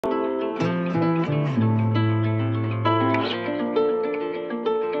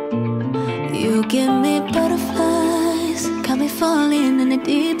You give me butterflies, got me falling in the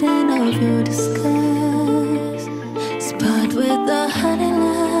deep end of your disguise. Spot with the honey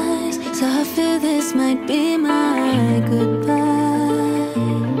lies, so I feel this might be my goodbye.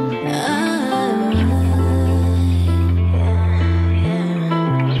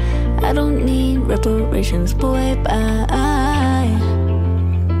 I don't need reparations, boy, bye.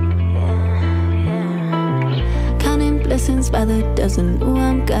 Counting blessings by the dozen, ooh,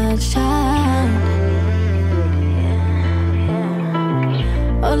 I'm God's child.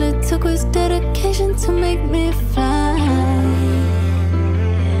 All it took was dedication to make me fly.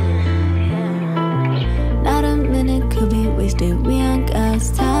 Not a minute could be wasted, we on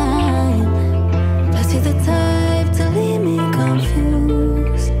God's time. Plus you're the type to leave me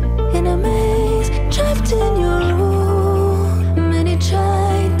confused, in a maze, trapped in your room. Many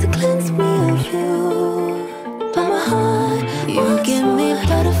tried to cleanse me of you, but my heart, you give me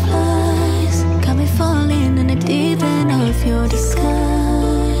butterflies, got me falling in the deep end of your disguise.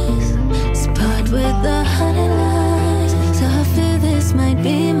 Spot with the honey lies, so I feel this might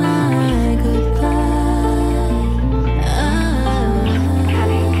be my goodbye.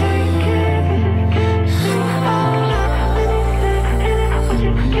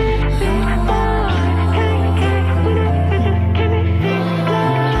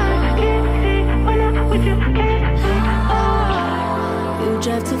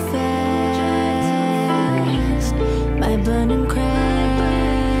 Drive too fast, my burning crash,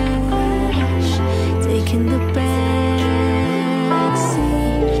 taking the back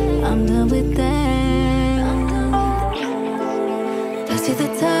seat. I'm done with that. Plus you're the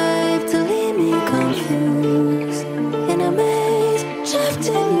type to leave me confused, in a maze, trapped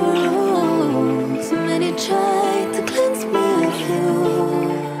in your rules. Many tried to cleanse me of you,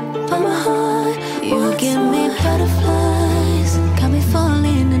 but my heart, you give me butterflies, got me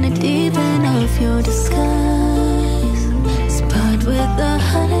falling in the deep end of your disguise.